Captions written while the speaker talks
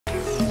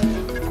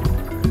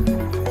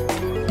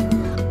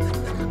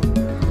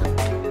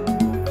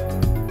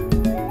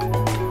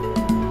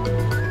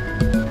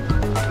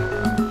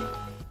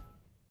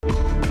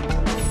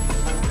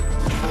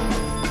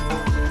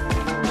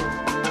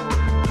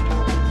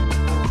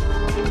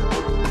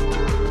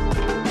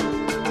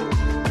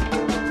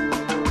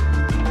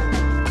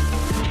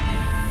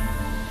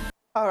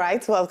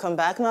right, welcome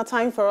back. Now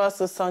time for us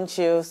to send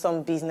you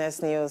some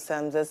business news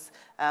this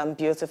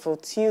beautiful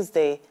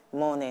Tuesday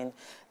morning.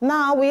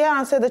 Now we are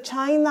answering the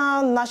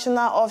China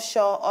National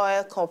Offshore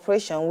Oil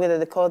Corporation, whether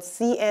they called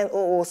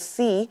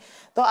CNOOC,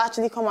 don't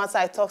actually come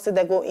outside talk say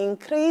they go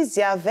increase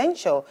their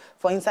venture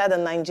for inside the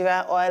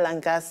Nigeria oil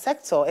and gas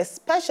sector,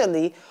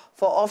 especially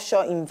for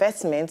offshore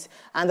investment,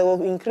 and they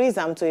will increase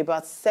them to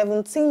about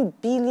 $17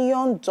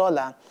 billion.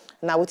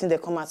 Now within the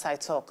come outside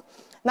talk.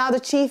 Now,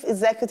 the Chief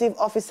Executive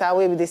Officer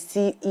will be the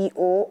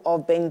CEO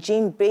of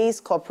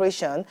Beijing-based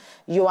corporation,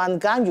 Yuan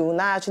Ganyu,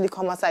 now actually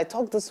come outside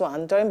talk this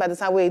one during by the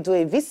time we do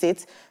a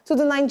visit to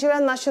the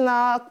Nigerian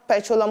National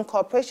Petroleum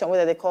Corporation,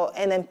 whether they call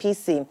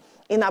NNPC,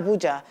 in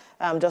Abuja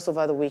just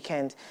over the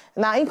weekend.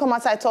 Now, in come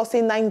outside talk,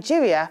 say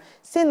Nigeria,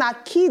 say a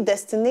key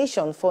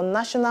destination for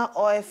national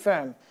oil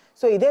firm.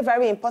 So it is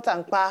very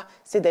important,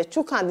 say they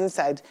took hand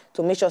inside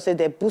to make sure say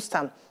they boost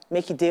them,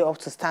 make it day up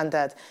to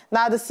standard.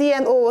 Now the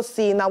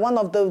CNOOC, now one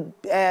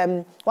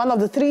of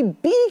the three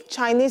big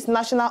Chinese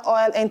national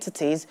oil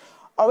entities,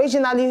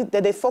 originally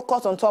they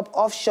focus on top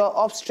offshore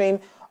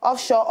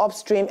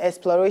upstream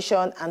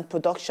exploration and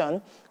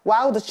production,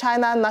 while the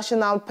China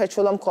National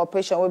Petroleum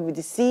Corporation will be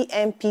the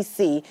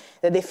CNPC,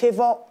 that they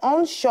favor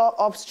onshore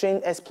upstream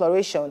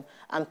exploration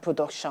and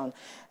production.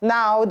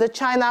 Now, the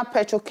China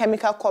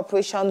Petrochemical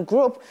Corporation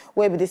Group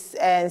will be the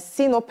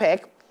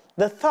Sinopec,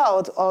 the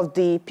third of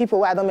the people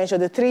where I don't mention,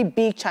 the three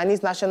big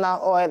Chinese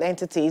national oil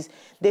entities.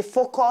 They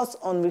focus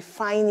on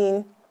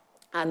refining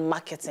and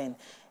marketing.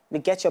 We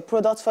get your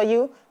products for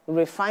you, we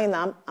refine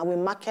them, and we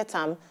market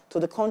them to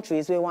the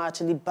countries where we want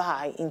to actually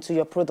buy into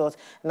your product.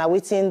 Now,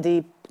 within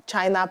the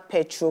China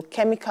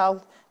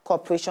Petrochemical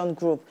Corporation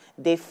Group,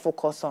 they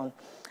focus on.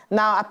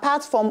 Now,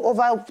 apart from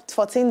over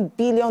 $14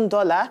 billion,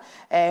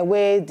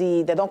 where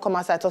they don't come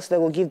outside talks, they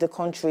will give the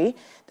country,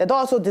 they don't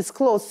also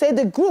disclose, say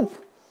the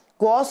group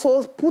will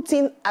also put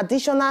in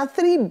additional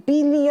 $3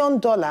 billion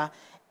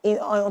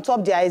on top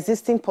of their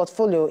existing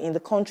portfolio in the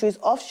country's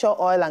offshore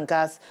oil and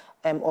gas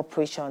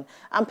operation,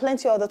 and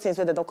plenty of other things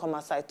where they don't come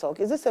outside talk.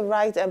 Is this a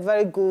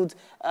very good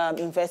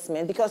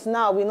investment? Because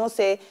now we know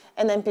say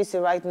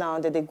NNPC right now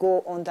that they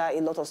go under a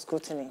lot of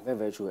scrutiny. Very,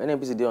 very true.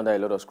 NNPC they under a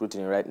lot of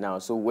scrutiny right now.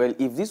 So well,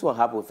 if this will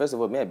happen, first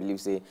of all, may I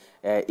believe say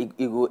it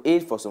will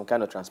aid for some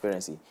kind of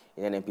transparency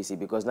in NNPC,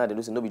 because now they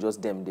do say no be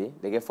just them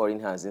they get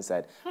foreign hands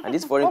inside, and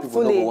these foreign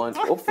people no go want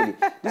hopefully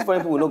these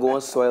foreign people no go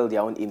want soil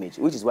their own image,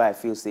 which is why I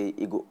feel say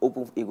it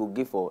go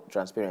give for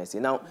transparency.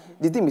 Now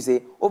the thing we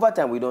say over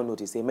time we don't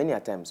notice say many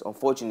a times.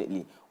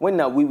 Unfortunately, when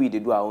now we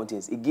do our own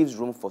things, it gives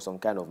room for some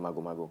kind of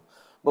mago-mago.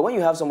 But when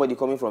you have somebody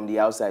coming from the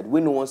outside, we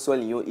no one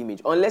soiling your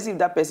image, unless if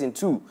that person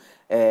too,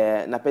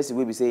 na person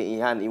will be saying in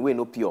hand, in way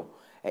no pure,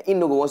 in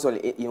no go one soil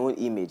your own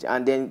image.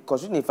 And then,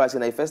 considering the fact that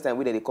the first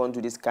time they come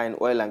to this kind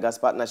of oil and gas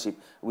partnership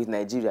with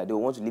Nigeria, they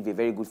want to leave a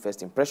very good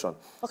first impression.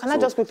 Well, can I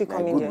just quickly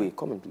come in here?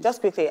 Come in, please.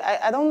 Just quickly,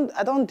 I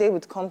don't deal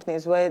with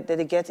companies where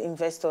they get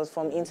investors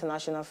from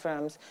international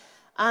firms.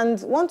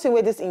 And one thing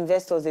where these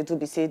investors, they do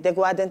be say, they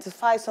go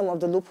identify some of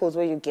the loopholes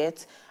where you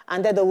get,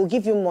 and then they will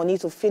give you money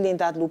to fill in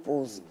that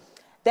loopholes.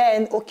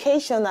 Then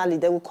occasionally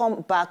they will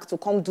come back to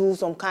come do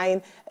some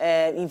kind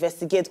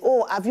investigate.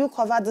 Oh, have you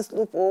covered this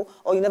loophole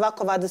or you never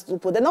covered this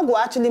loophole? They're not going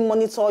to actually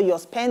monitor your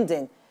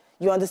spending,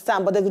 you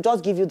understand, but they will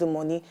just give you the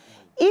money.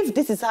 If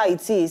this is how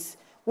it is,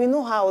 we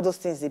know how all those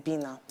things they be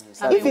now.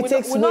 If it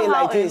takes way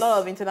like this, a lot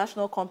of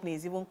international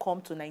companies even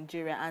come to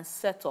Nigeria and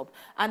set up,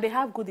 and they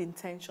have good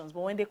intentions,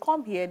 but when they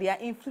come here, they are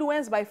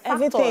influenced by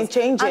factors. Everything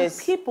changes.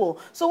 And people.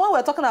 So when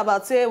we're talking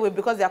about, say,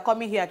 because they are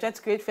coming here and trying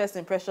to create first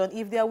impression,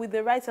 if they are with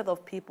the right set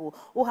of people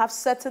who have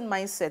certain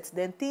mindsets,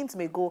 then things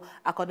may go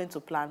according to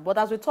plan. But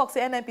as we talk,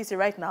 say NNPC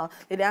right now,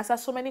 they answer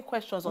so many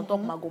questions on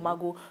top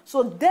mago-mago.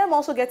 So them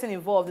also getting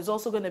involved is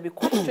also going to be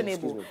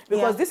questionable,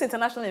 because these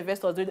international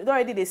investors,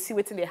 they see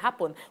what they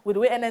happen with the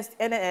way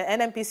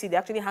NNPC, they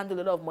actually handle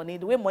a lot of money.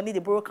 The way money, they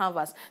borrow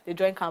canvas, they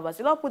join canvas.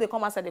 A lot of people, they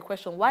come outside the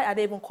question, why are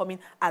they even coming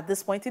at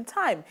this point in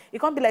time?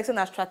 It can't be like saying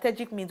a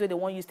strategic means where they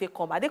want you to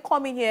come. Are they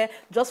coming here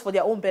just for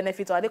their own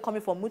benefit, or are they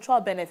coming for mutual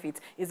benefit?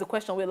 Is the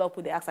question where a lot of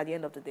people, they ask at the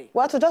end of the day.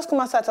 Well, to just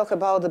come outside talk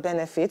about the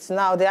benefits,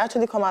 now they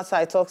actually come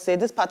outside talk, say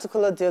this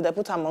particular deal, they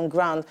put them on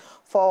ground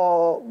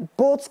for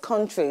both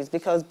countries,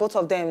 because both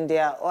of them, they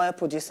are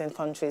oil-producing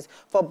countries,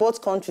 for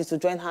both countries to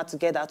join hands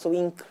together to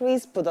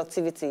increase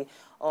productivity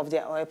of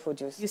their oil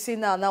produce. You see,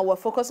 now we're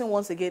focusing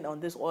once again on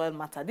this oil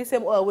matter. This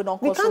same oil, we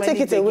don't we can't take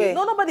it away.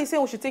 No, nobody's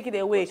saying we should take it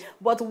away.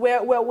 But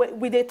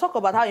they talk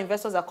about how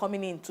investors are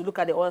coming in to look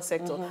at the oil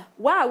sector.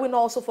 Why are we not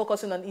also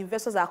focusing on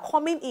investors are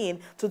coming in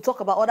to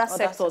talk about other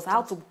sectors,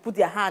 how to put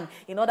their hand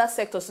in other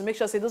sectors to make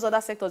sure, say, those other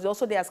sectors,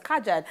 also they as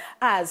casual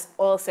as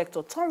oil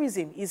sector.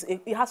 Tourism,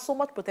 it has so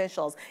much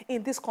potentials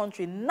in this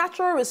country.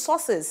 Natural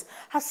resources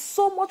has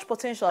so much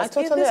potential in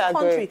this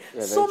country.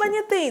 Yeah, so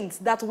many things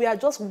that we are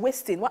just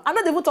wasting. Well, I'm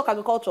not even talking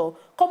agriculture agriculture,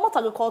 commot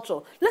agriculture.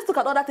 Let's look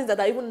at other things that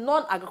are even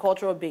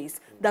non-agricultural based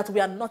that we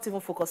are not even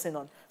focusing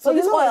on. So Well,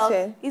 this you know what,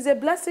 oil is a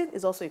blessing,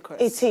 is also a curse.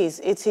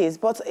 It is.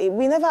 But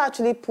we never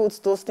actually put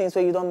those things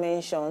where you don't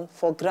mention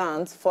for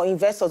grants, for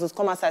investors to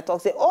come outside and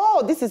talk, say,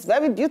 oh, this is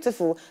very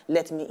beautiful,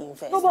 let me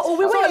invest. No, but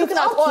when you're looking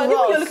at oil,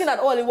 when you're looking at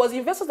oil, it was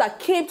investors that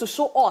came to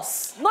show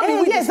us. Not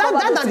the yes,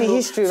 that's the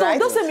history, right?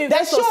 So those same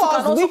investors show can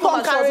us, also we come can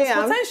and show carry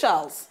us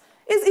potentials.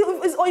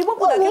 It's Oyibo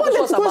that came to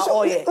show us about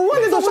oil.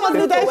 What is the show us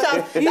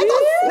potential?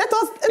 Let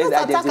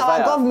us attack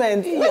our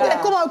government. When they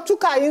come out,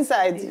 took our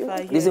inside.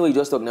 This is what you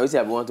just talk now. This is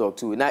what we want to talk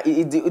too. Now,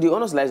 the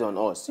onus lies on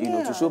us, you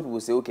know, to show people,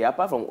 say, okay,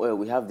 apart from oil,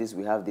 we have this,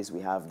 we have this,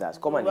 we have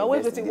that. Come and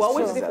invest in this.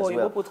 We're waiting for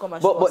Oyibo to come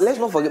and show us. But let's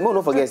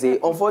not forget, say,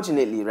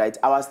 unfortunately, right,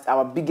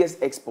 our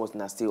biggest export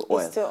now still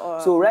oil.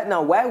 So right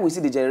now, why we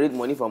see they generate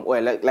money from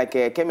oil, like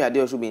Kemi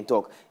Adeosun should be in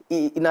talk.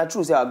 In our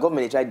truth, our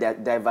government try to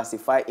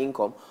diversify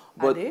income,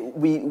 but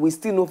we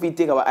still know if we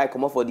take our eye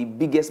come off for the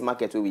biggest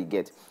market where we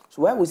get.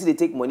 So why we see they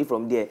take money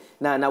from there?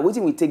 Now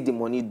waiting we take the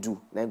money do,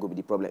 then go be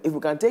the problem. If we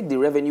can take the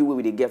revenue where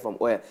we get from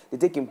oil, they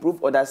take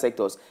improve other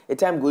sectors. A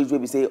time goes where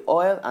we say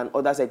oil and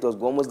other sectors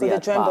go almost there.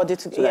 Join body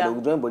together. So that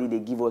they join body, they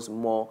give us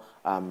more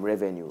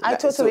revenue. I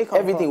totally concur.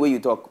 Everything where you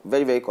talk,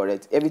 very, very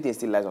correct. Everything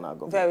still lies on our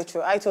government. Very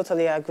true. I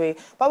totally agree.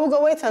 But we'll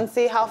go wait and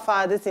see how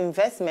far this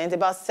investment,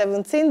 about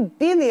 $17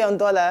 billion,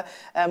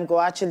 go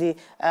actually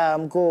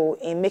go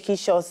in making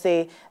sure,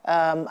 say,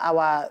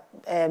 our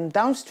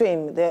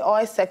downstream, the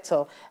oil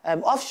sector,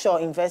 offshore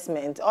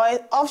investment,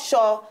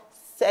 offshore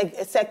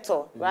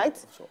sector,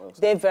 right?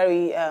 They're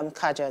very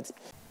cadred.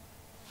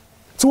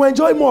 To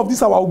enjoy more of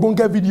these our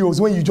Ogbonge videos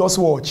when you just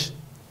watch,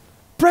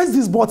 press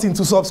this button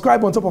to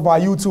subscribe on top of our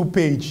YouTube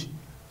page.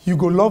 You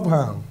go love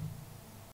am.